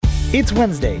It's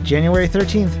Wednesday, January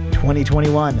 13th,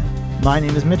 2021. My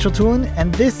name is Mitchell Tulin,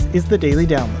 and this is the Daily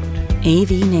Download.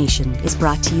 AV Nation is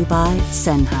brought to you by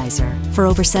Sennheiser. For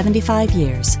over 75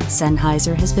 years,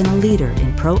 Sennheiser has been a leader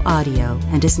in pro audio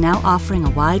and is now offering a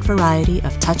wide variety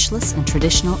of touchless and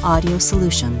traditional audio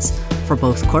solutions for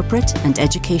both corporate and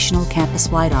educational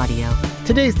campus-wide audio.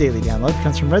 Today's Daily Download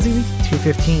comes from Resi Week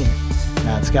 215.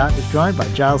 Matt Scott is joined by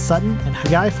Giles Sutton and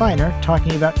Haggai Feiner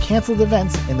talking about canceled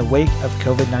events in the wake of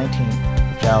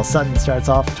COVID-19. Giles Sutton starts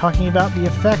off talking about the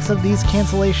effects of these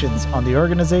cancellations on the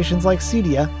organizations like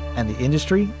CEDIA and the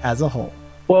industry as a whole.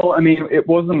 Well, I mean, it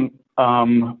wasn't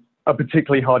a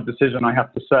particularly hard decision, I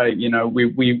have to say. You know,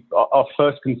 our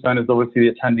first concern is obviously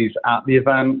the attendees at the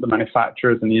event, the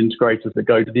manufacturers and the integrators that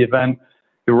go to the event.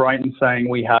 You're right in saying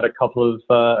we had a couple of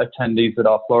attendees at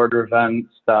our Florida events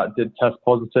that did test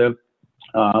positive.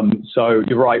 So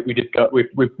you're right, we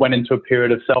went into a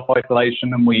period of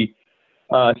self-isolation, and we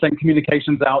sent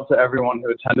communications out to everyone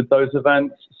who attended those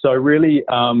events. So really,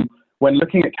 when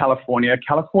looking at California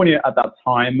at that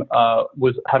time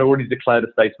had already declared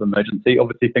a state of emergency.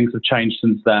 Obviously, things have changed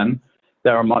since then.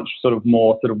 There are much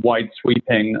more wide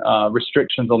sweeping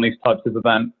restrictions on these types of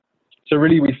events. So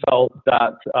really, we felt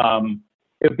that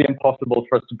it would be impossible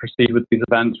for us to proceed with these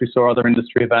events. We saw other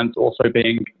industry events also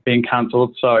being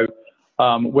cancelled. So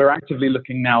we're actively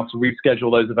looking now to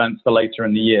reschedule those events for later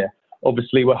in the year.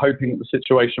 Obviously, we're hoping that the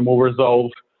situation will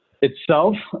resolve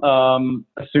itself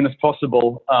as soon as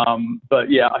possible. But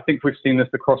yeah, I think we've seen this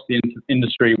across the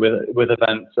industry with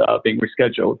events being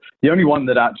rescheduled. The only one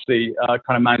that actually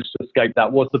kind of managed to escape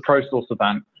that was the ProSource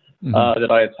event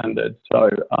that I attended. So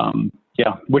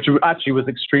yeah, which actually was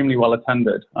extremely well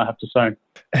attended, I have to say.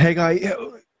 Hey, Guy,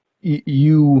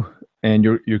 you and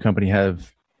your company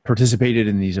have participated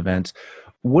in these events.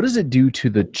 What does it do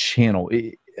to the channel?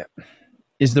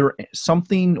 Is there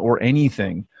something or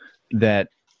anything that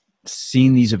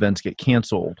seeing these events get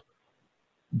canceled,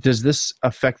 does this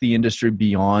affect the industry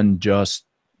beyond just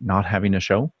not having a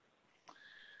show?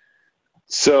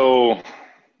 So,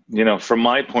 you know, from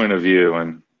my point of view,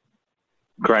 and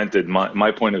granted,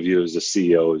 my point of view is the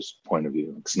CEO's point of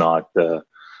view. It's not the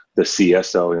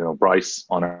CSO. You know, Bryce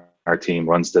on our team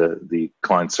runs the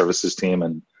client services team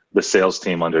and the sales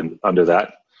team under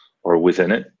that or within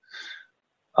it.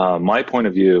 My point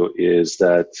of view is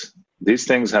that these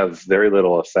things have very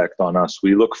little effect on us.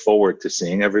 We look forward to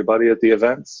seeing everybody at the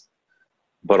events,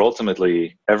 but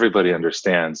ultimately everybody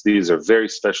understands these are very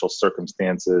special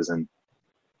circumstances, and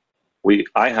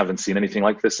I haven't seen anything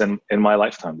like this in my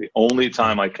lifetime. The only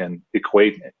time I can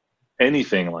equate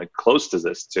anything like close to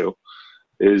this to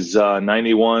is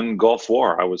 91 Gulf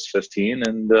War. I was 15,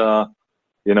 and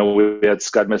you know, we had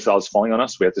Scud missiles falling on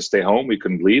us. We had to stay home. We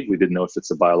couldn't leave. We didn't know if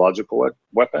it's a biological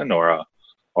weapon or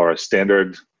a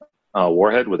standard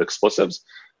warhead with explosives.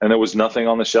 And there was nothing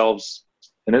on the shelves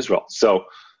in Israel. So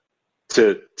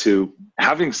to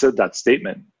having said that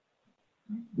statement,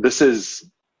 this is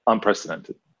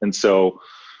unprecedented. And so,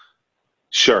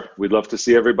 sure, we'd love to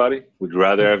see everybody. We'd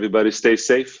rather everybody stay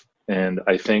safe. And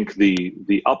I think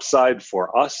the upside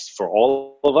for us, for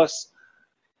all of us,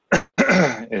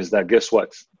 is that, guess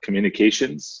what?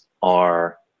 Communications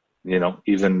are, you know,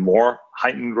 even more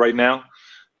heightened right now.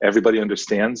 Everybody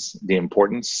understands the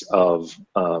importance of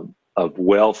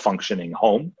well-functioning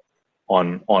home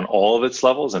on all of its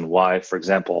levels, and why, for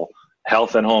example,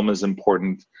 health at home is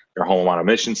important. Your home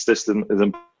automation system is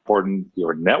important.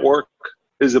 Your network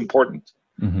is important.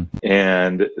 Mm-hmm.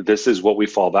 And this is what we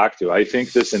fall back to. I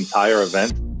think this entire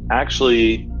event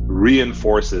actually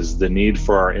reinforces the need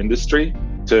for our industry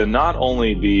to not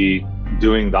only be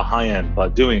doing the high end,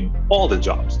 but doing all the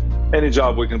jobs. Any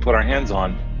job we can put our hands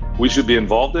on, we should be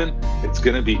involved in. It's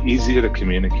going to be easier to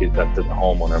communicate that to the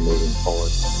homeowner moving forward.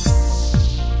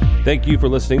 Thank you for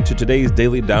listening to today's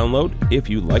Daily Download. If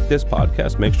you like this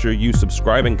podcast, make sure you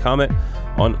subscribe and comment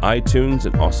on iTunes,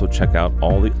 and also check out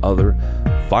all the other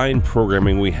fine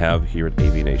programming we have here at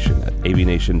AV Nation at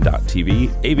avnation.tv,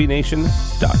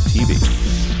 avnation.tv.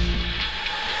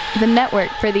 The network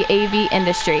for the AV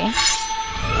industry.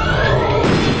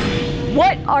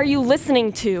 What are you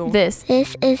listening to? This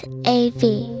is AV.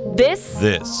 This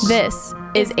is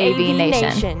AV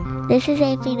Nation. This is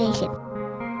AV Nation.